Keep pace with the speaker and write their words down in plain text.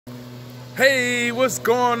Hey, what's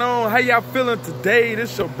going on? How y'all feeling today?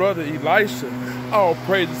 This your brother Elisha. All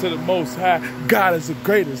praises to the Most High. God is the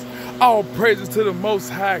greatest. All praises to the Most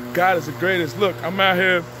High. God is the greatest. Look, I'm out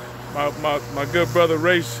here. My good brother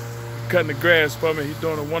Raish cutting the grass for me. He's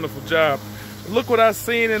doing a wonderful job. Look what I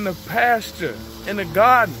seen in the pasture, in the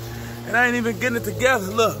garden. And I ain't even getting it together.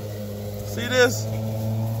 Look. See this?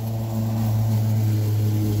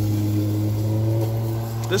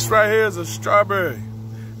 This right here is a strawberry.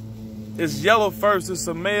 It's yellow first. It's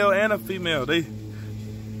a male and a female.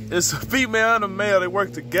 It's a female and a male. They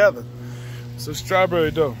work together. It's a strawberry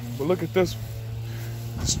though. But look at this one.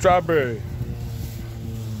 Strawberry.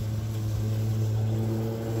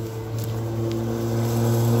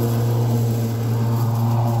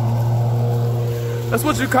 That's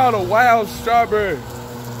what you call a wild strawberry.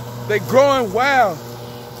 They growing wild.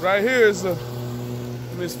 Right here is a.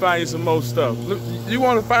 Let me just find you some more stuff. Look, you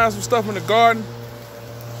want to find some stuff in the garden?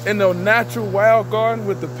 In the natural wild garden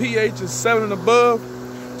with the pH is 7 and above,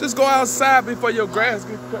 just go outside before your grass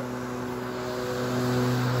gets cut.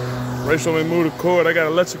 Race told me to move the cord. I got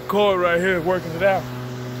an electric cord right here working it out.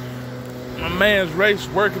 My man's Race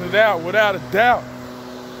working it out without a doubt.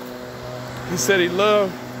 He said he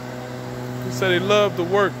loved the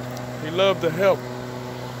work. He loved the help.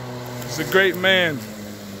 He's a great man.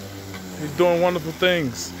 He's doing wonderful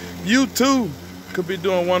things. You too could be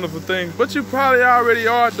doing wonderful things, but you probably already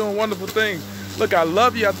are doing wonderful things. Look, I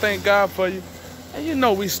love you. I thank God for you. And you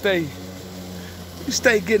know we stay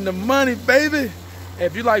getting the money, baby. And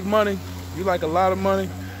if you like money, you like a lot of money.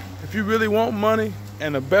 If you really want money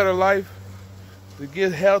and a better life, to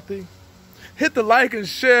get healthy, hit the like and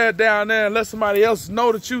share down there and let somebody else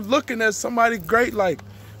know that you looking at somebody great like.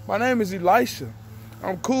 My name is Elisha.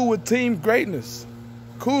 I'm cool with Team Greatness.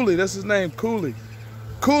 Cooley, that's his name, Cooley.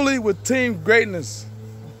 Cooley with Team Greatness.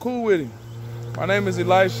 I'm cool with him. My name is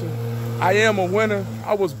Elisha. I am a winner.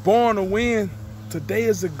 I was born to win. Today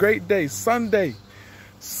is a great day. Sunday.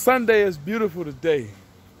 Sunday is beautiful today.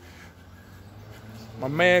 My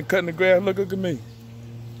man cutting the grass. Look at me.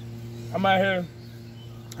 I'm out here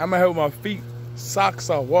with my feet,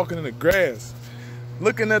 socks off, walking in the grass.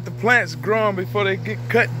 Looking at the plants growing before they get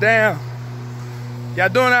cut down. Y'all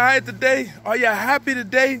doing all right today? Are y'all happy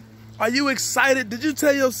today? Are you excited? Did you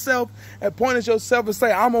tell yourself and point at yourself and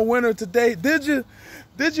say, I'm a winner today? Did you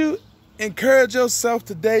encourage yourself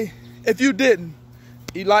today? If you didn't,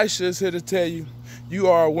 Elisha is here to tell you, you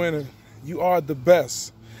are a winner. You are the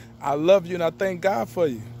best. I love you and I thank God for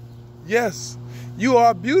you. Yes, you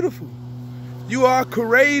are beautiful. You are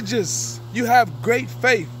courageous. You have great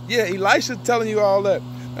faith. Yeah, Elisha telling you all that.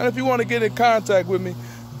 And if you want to get in contact with me,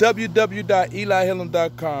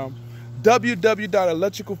 www.elihillam.com.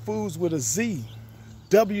 www.electricalfoods with a Z.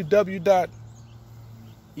 www.elicarter.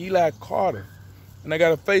 And I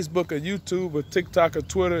got a Facebook, a YouTube, a TikTok, a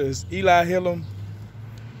Twitter. It's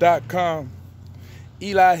elihillam.com.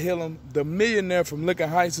 Eli Hillam, the millionaire from Lincoln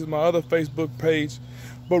Heights, is my other Facebook page.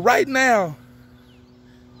 But right now,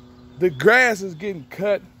 the grass is getting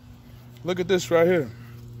cut. Look at this right here.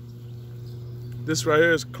 This right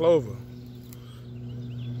here is clover.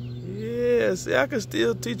 Yeah, see, I can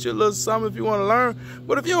still teach you a little something if you want to learn.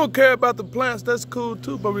 But if you don't care about the plants, that's cool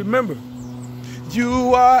too. But remember,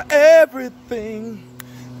 you are everything,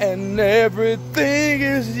 and everything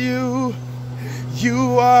is you.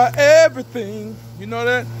 You are everything. You know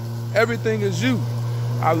that? Everything is you.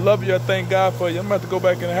 I love you. I thank God for you. I'm about to go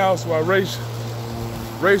back in the house while Race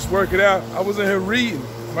work it out. I was in here reading.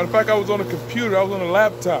 Matter of fact, I was on a computer. I was on a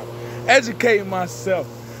laptop, educating myself.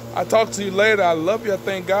 I'll talk to you later. I love you. I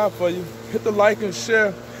thank God for you. Hit the like and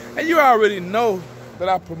share. And you already know that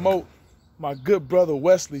I promote my good brother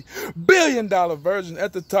Wesley. $1 billion version.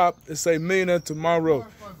 At the top, it say millionaire tomorrow.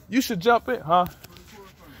 You should jump in, huh?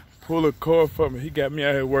 Pull a cord for me. He got me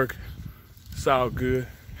out here working. It's all good.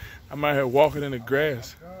 I'm out here walking in the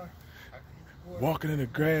grass. Walking in the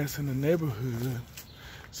grass in the neighborhood.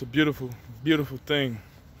 It's a beautiful, beautiful thing.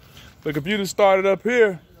 Look, if you'd have started up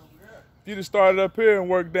here, and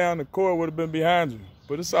worked down, the cord would have been behind you.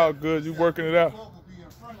 But it's all good. You're working it out. So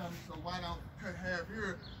why don't cut half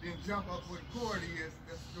here, then jump up where the cord is,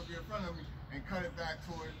 that's going to be in front of me, and cut it back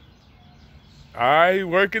toward. All right,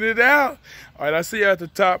 working it out. All right, I see you at the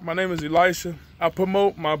top. My name is Elisha. I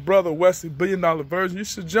promote my brother Wesley, $1 billion version. You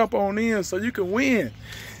should jump on in so you can win.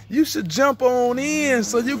 You should jump on in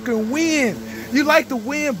so you can win. You like to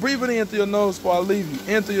win, breathe it in through your nose before I leave you,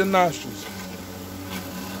 in through your nostrils.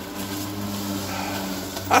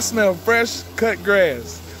 I smell fresh cut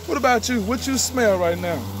grass. What about you? What you smell right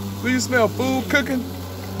now? Do you smell food cooking?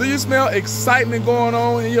 Do you smell excitement going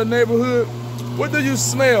on in your neighborhood? What do you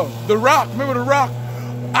smell? The Rock. Remember The Rock?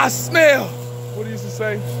 I smell. What he used to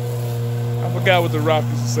say? I forgot what the Rock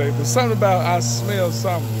used to say, but something about I smell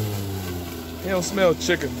something. He don't smell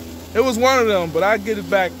chicken. It was one of them, but I get it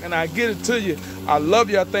back and I get it to you. I love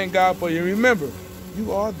you. I thank God for you. Remember,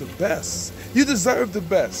 you are the best. You deserve the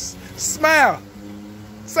best. Smile.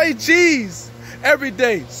 Say cheese every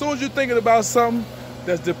day. As soon as you're thinking about something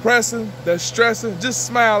that's depressing, that's stressing, just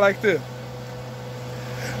smile like this.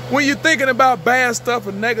 When you're thinking about bad stuff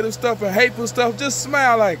and negative stuff and hateful stuff, just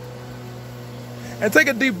smile like it. And take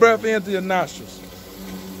a deep breath in through your nostrils.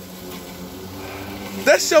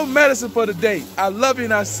 That's your medicine for the day. I love you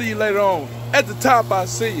and I see you later on. At the top, I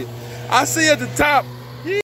see you. I see you at the top.